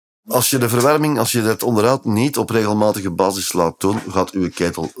Als je het onderhoud niet op regelmatige basis laat doen, gaat uw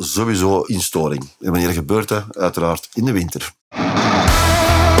ketel sowieso in storing. En wanneer gebeurt dat? Uiteraard in de winter.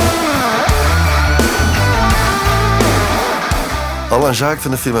 Alain Jacques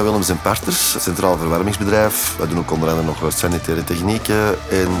van de firma Willems & Partners, centraal verwarmingsbedrijf. Wij doen ook onder andere nog sanitaire technieken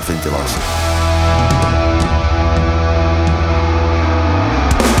en ventilatie.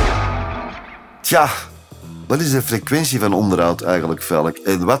 Tja, wat is de frequentie van onderhoud eigenlijk, Velk?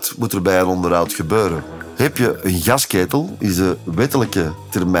 En wat moet er bij een onderhoud gebeuren? Heb je een gasketel, is de wettelijke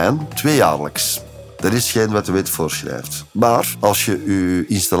termijn 2 jaarlijks. Dat is geen wat de wet voorschrijft. Maar als je je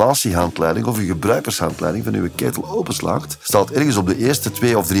installatiehandleiding of je gebruikershandleiding van je ketel openslaat, staat ergens op de eerste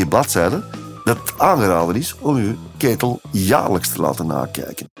 2 of 3 bladzijden dat het aangeraden is om je ketel jaarlijks te laten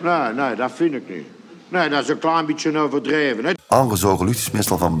nakijken. Nee, dat vind ik niet. Nee, dat is een klein beetje overdreven. Hè? Aangezogen lucht is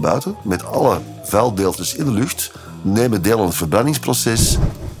meestal van buiten. Met alle vuildeeltjes in de lucht nemen deel aan het verbrandingsproces.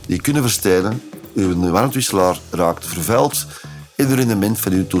 Die kunnen verstenen. Uw warmtewisselaar raakt vervuild en het rendement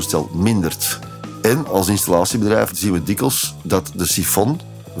van uw toestel mindert. En als installatiebedrijf zien we dikwijls dat de sifon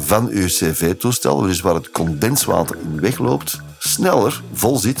van uw cv-toestel, dus waar het condenswater in wegloopt, sneller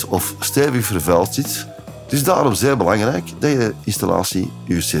vol zit of stevig vervuild zit. Het is daarom zeer belangrijk dat je de installatie,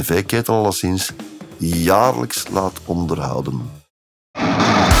 uw cv-ketel alleszins, jaarlijks laat onderhouden.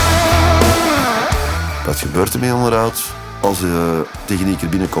 Wat gebeurt er met onderhoud? Als de technieker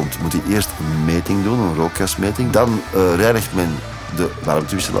binnenkomt, moet hij eerst een meting doen, een rookgasmeting. Dan reinigt men de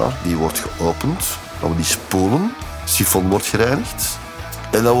warmtewisselaar, die wordt geopend. Dan wordt die spoelen, het sifon wordt gereinigd.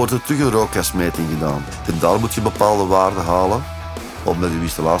 En dan wordt er terug een rookgasmeting gedaan. En daar moet je bepaalde waarden halen, omdat je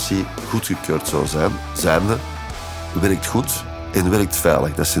installatie goedgekeurd zou zijn. Zijnde, werkt goed en werkt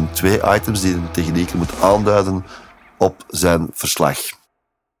veilig. Dat zijn 2 items die de technieker moet aanduiden op zijn verslag.